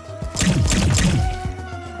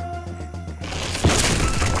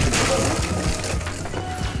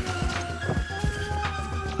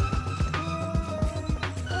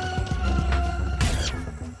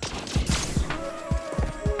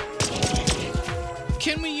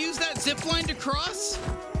 Can we use that zip line to cross?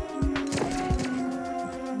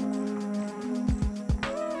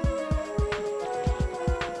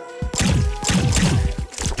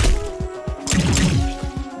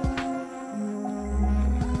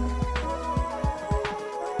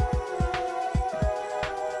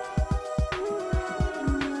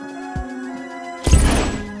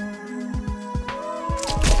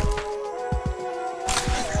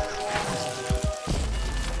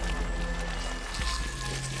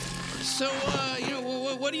 So,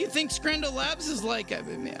 what do you think Scrandle Labs is like?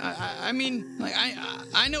 I mean, like,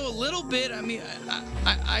 I know a little bit. I mean,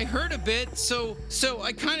 I heard a bit, so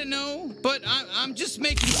I kind of know. But I'm just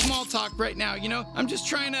making small talk right now. You know, I'm just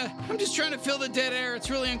trying to fill the dead air.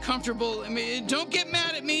 It's really uncomfortable. I mean, don't get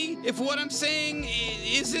mad at me if what I'm saying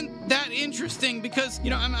isn't that interesting, because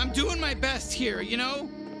you know I'm doing my best here. You know.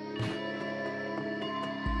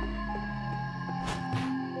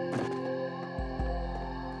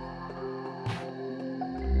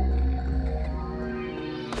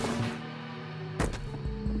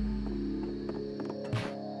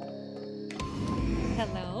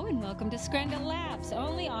 Hello and welcome to Scrandle Labs.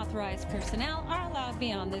 Only authorized personnel are allowed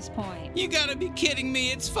beyond this point. You gotta be kidding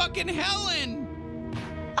me. It's fucking Helen.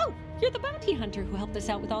 Oh, you're the bounty hunter who helped us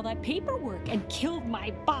out with all that paperwork and killed my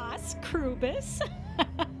boss, Krubus.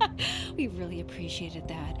 We really appreciated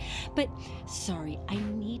that. But sorry, I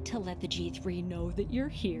need to let the G3 know that you're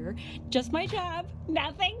here. Just my job,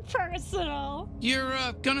 nothing personal. You're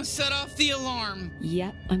gonna set off the alarm.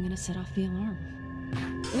 Yep, I'm gonna set off the alarm.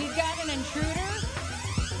 We've got an intruder.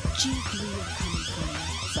 G3 are coming for me.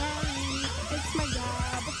 Sorry, it's my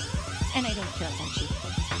job. And I don't care about you.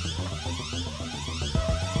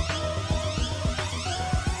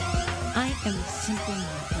 I am a simple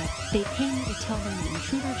mob, but they pay me to tell them the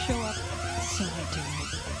intruders show up, so I do it.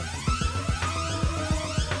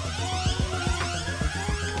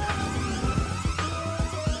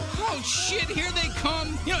 Oh shit, here they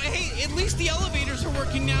come. You know, hey, at least the elevators are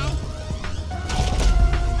working now.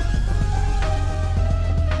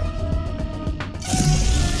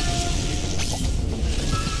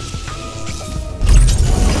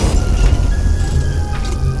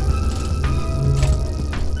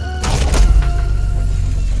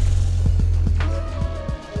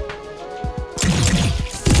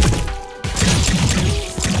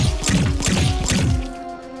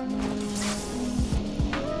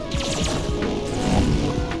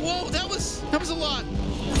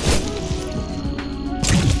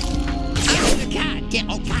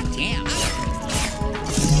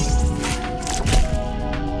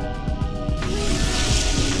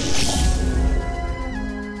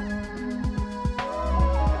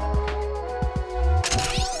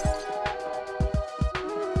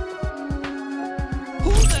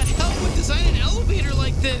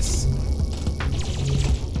 This.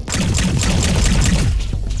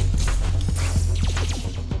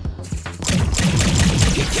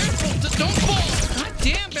 Be careful, don't fall. God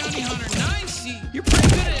damn, bounty hunter, nice. You're pretty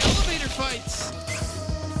good at elevator fights.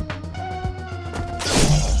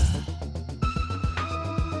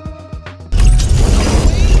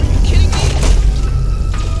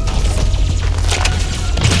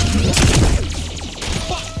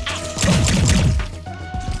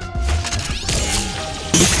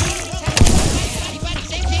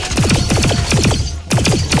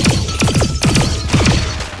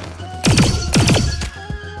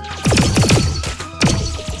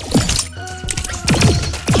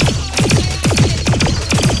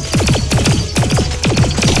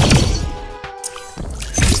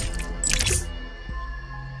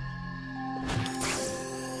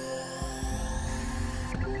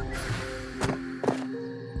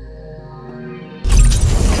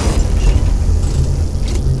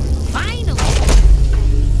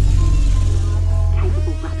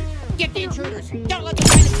 Get the intruders! Don't let them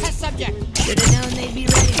find a test subject! Should have known they'd be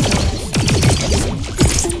ready for us.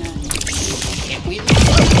 If we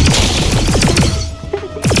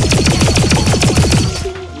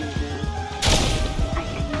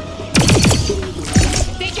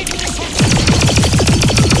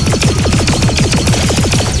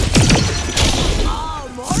Oh,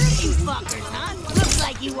 more of you fuckers, huh? Looks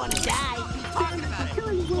like you want to die. talking about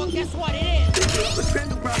it. Well, guess what it is?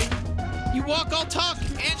 You walk, I'll talk,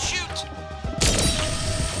 and shoot.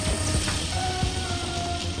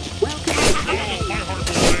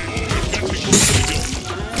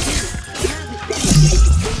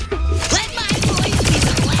 Let my voice be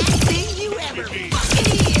the last thing you ever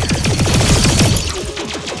fucking hear.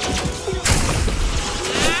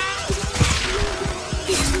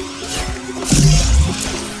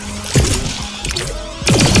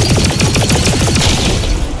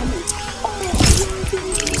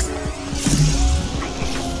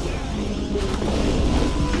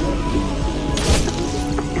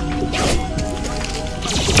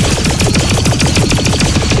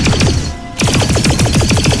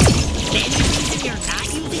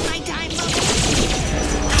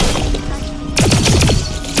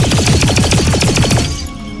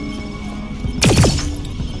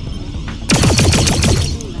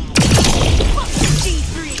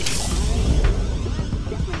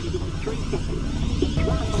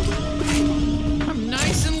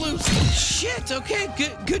 Shit, okay,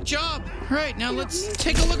 good job. All right, now let's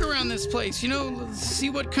take a look around this place, you know, let's see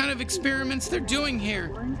what kind of experiments they're doing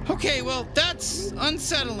here. Okay, well, that's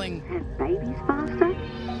unsettling. Have babies faster?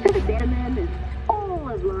 So the better man is all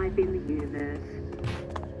of life in the universe.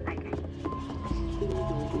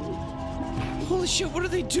 Holy shit, what are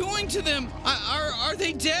they doing to them? Are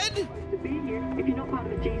they dead? If you're not part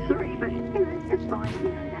of the G3, but, you know, that's fine, you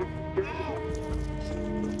know that.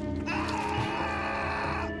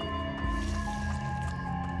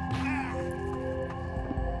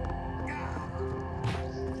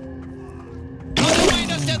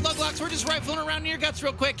 Dead Luglocks, we're just rifling around near guts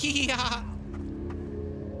real quick. Hee hee ha ha.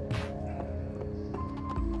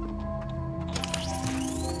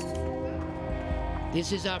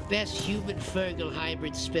 This is our best human Fergal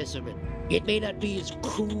hybrid specimen. It may not be as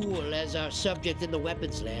cool as our subject in the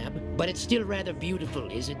weapons lab, but it's still rather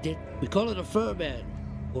beautiful, isn't it? We call it a furman,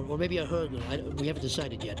 or maybe a Hergal. We haven't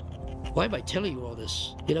decided yet. Why am I telling you all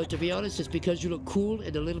this? You know, to be honest, it's because you look cool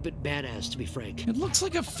and a little bit badass, to be frank. It looks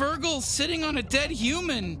like a Fergal sitting on a dead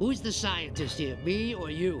human. Who's the scientist here, me or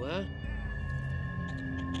you, huh?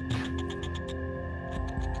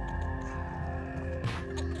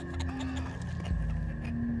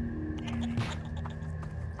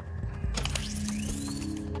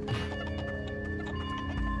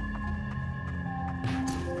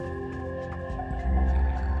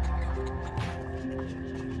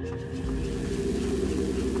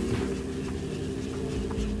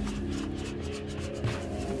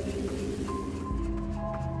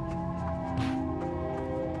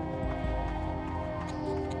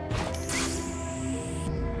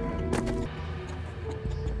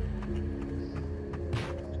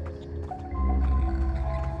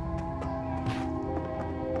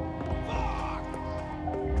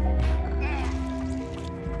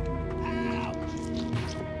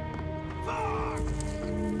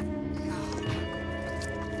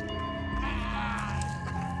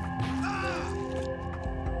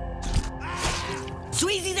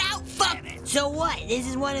 Sweezy's out? Fuck! So what? This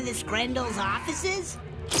is one of the Screndels' offices?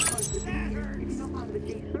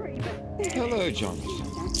 Hello,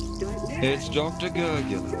 Jonathan. It's Dr.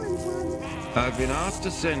 Gurgula. I've been asked to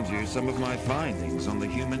send you some of my findings on the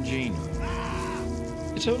human genome.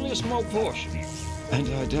 It's only a small portion, and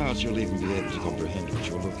I doubt you'll even be able to comprehend what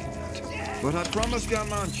you're looking at. But I promised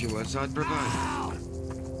Garmantuous I'd provide it.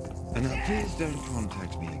 And now please don't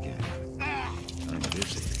contact me again. I'm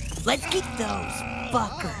busy. Let's get those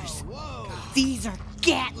fuckers. These are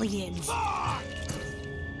Gatlians.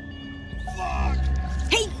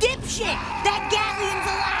 Hey, dipshit! That Gatlian's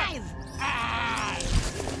alive!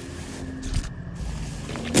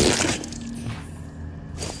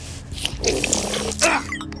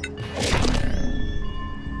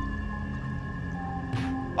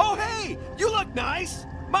 Oh, hey! You look nice!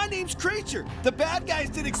 My name's Creature. The bad guys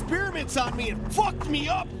did experiments on me and fucked me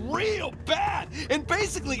up real bad in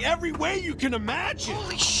basically every way you can imagine.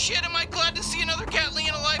 Holy shit, am I glad to see another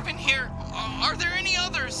Gatlian alive in here. Are there any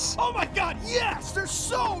others? Oh my god, yes! There's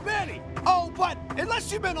so many! Oh, but unless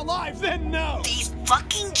you've been alive, then no. These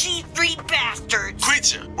fucking G3 bastards!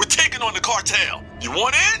 Creature, we're taking on the cartel. You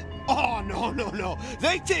want in? Oh, no.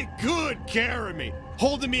 They take good care of me.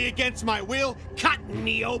 Holding me against my will, cutting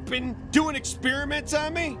me open, doing experiments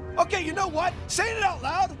on me. Okay, you know what? Saying it out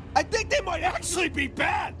loud, I think they might actually be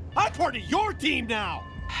bad. I'm part of your team now.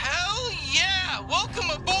 Hell yeah! Welcome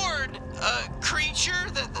aboard,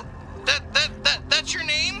 Creature. That's your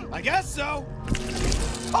name? I guess so.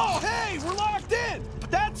 Oh, hey, we're locked in. But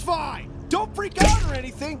that's fine. Don't freak out or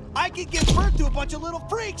anything. I can give birth to a bunch of little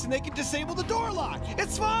freaks and they can disable the door lock.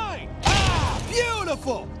 It's fine. Ah,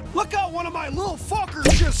 beautiful. Look how one of my little fuckers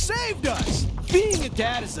just saved us. Being a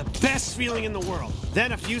dad is the best feeling in the world.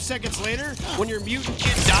 Then a few seconds later, when your mutant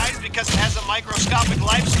kid dies because it has a microscopic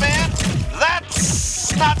lifespan,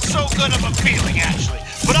 that's not so good of a feeling, actually.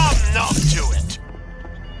 But I'm numb to it.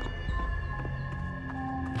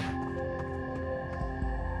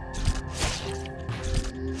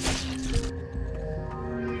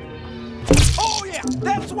 Oh yeah,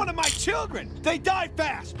 that's one of my children. They die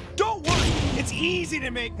fast. Don't worry, it's easy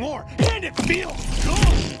to make more, and it feels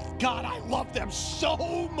good. God, I love them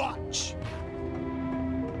so much.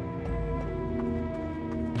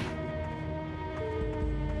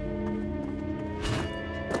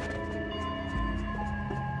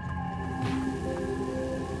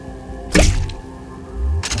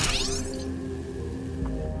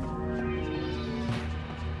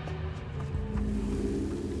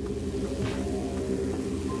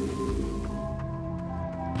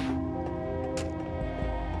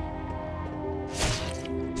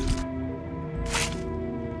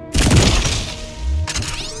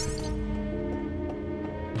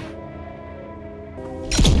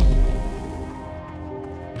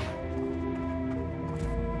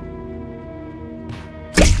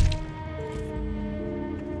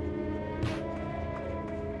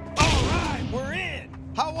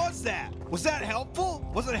 was that? Was that helpful?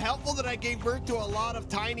 Was it helpful that I gave birth to a lot of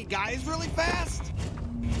tiny guys really fast?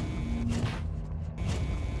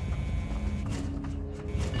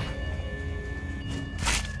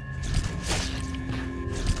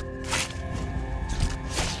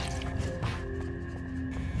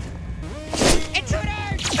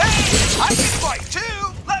 Intruders! Hey! I can fight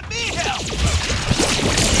too! Let me help!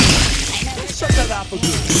 Shut that up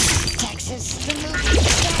again. Texas, the movie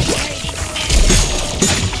exaggerated.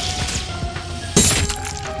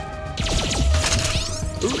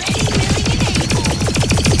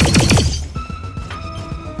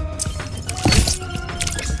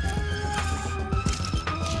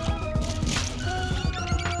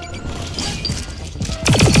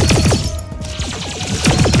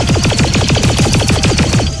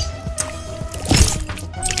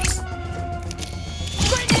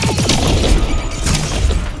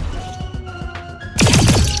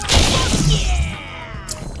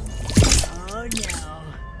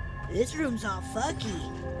 This room's all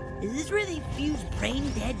fucky. Is this where they fuse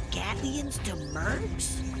brain-dead Gatlians to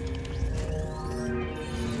mercs?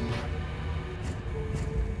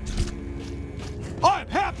 I'm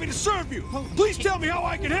happy to serve you! Please tell me how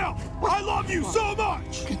I can help! I love you so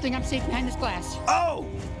much! Good thing I'm safe behind this glass. Oh!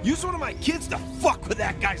 Use one of my kids to fuck with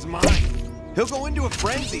that guy's mind! He'll go into a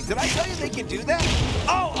frenzy. Did I tell you they can do that?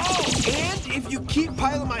 Oh! And if you keep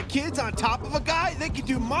piling my kids on top of a guy, they can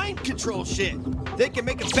do mind control shit. They can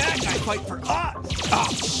make a bad guy fight for us. Oh,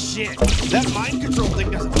 shit. That mind control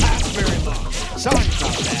thing doesn't last very long. Sorry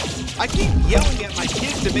about that. I keep yelling at my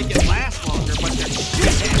kids to make it last longer, but they're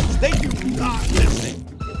shitheads. They do not listen.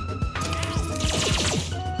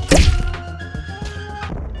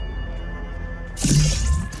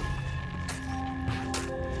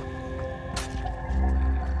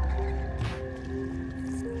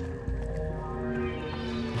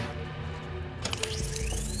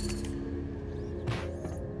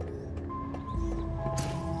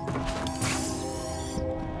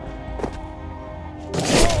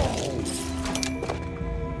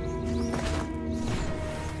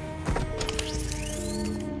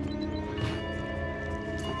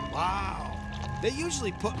 They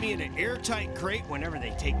usually put me in an airtight crate whenever they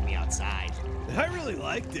take me outside. I really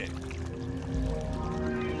liked it.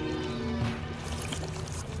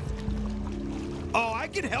 Oh, I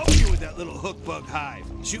can help you with that little hook bug hive.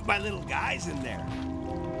 Shoot my little guys in there.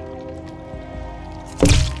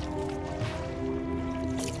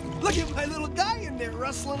 Look at my little guy in there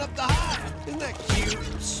rustling up the hive. Isn't that cute?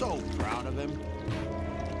 I'm so proud of him.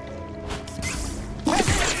 Hey,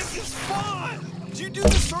 this is fun! Do you do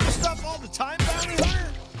this sort of stuff all the time, Bounty Hunter?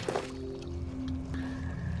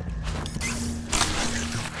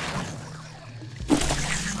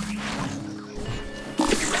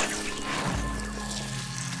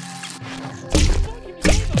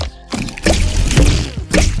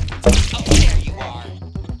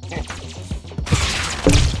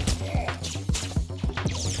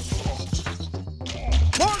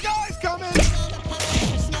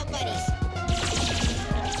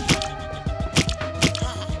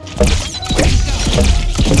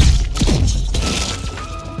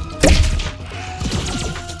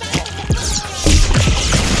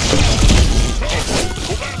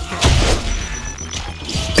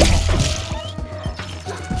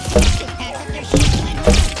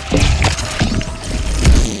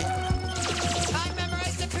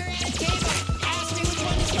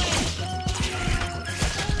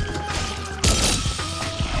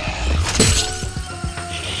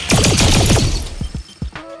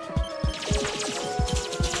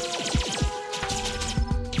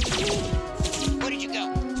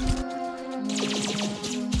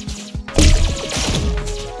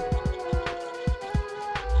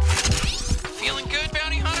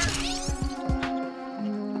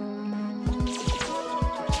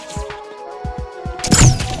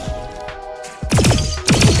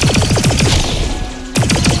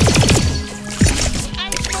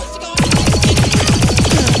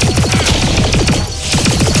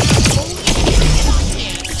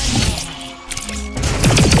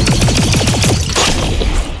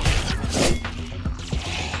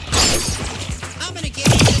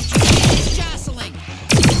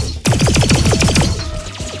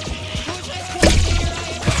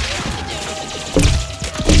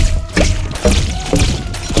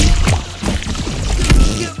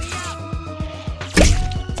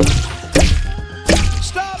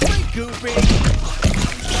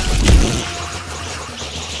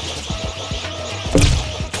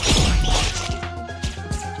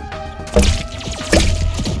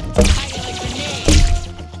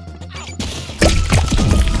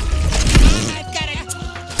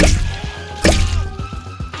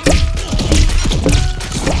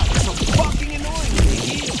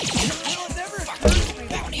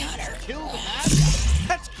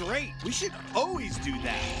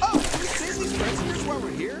 why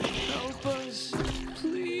we're here? Help us,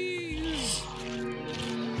 please.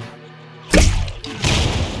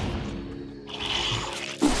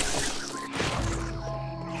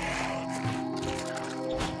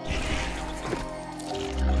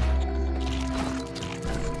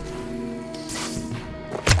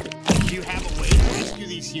 Do you have a way to rescue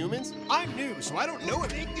these humans? I'm new, so I don't know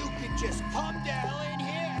if you could just come the hell in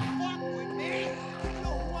here and fuck with me. You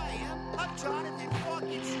know who I am? I'm Jonathan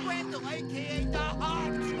fucking Scrantle, aka the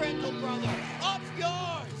Hot Scrantle brother. Up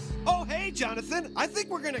yours! Oh, hey, Jonathan. I think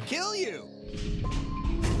we're gonna kill you.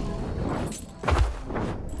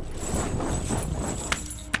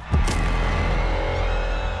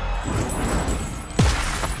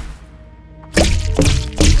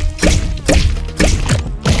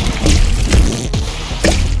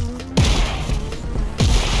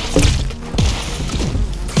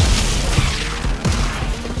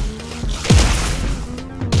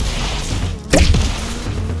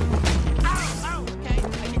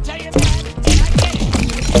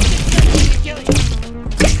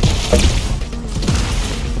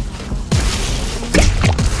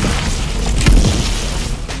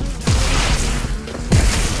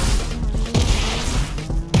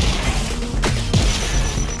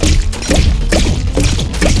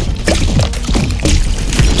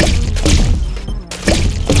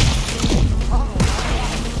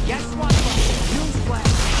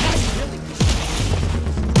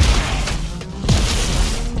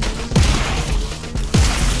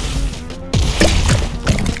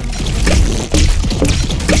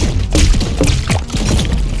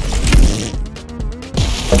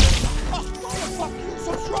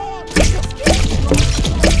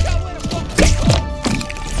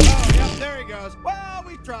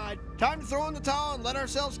 Time to throw in the towel and let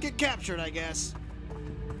ourselves get captured, I guess.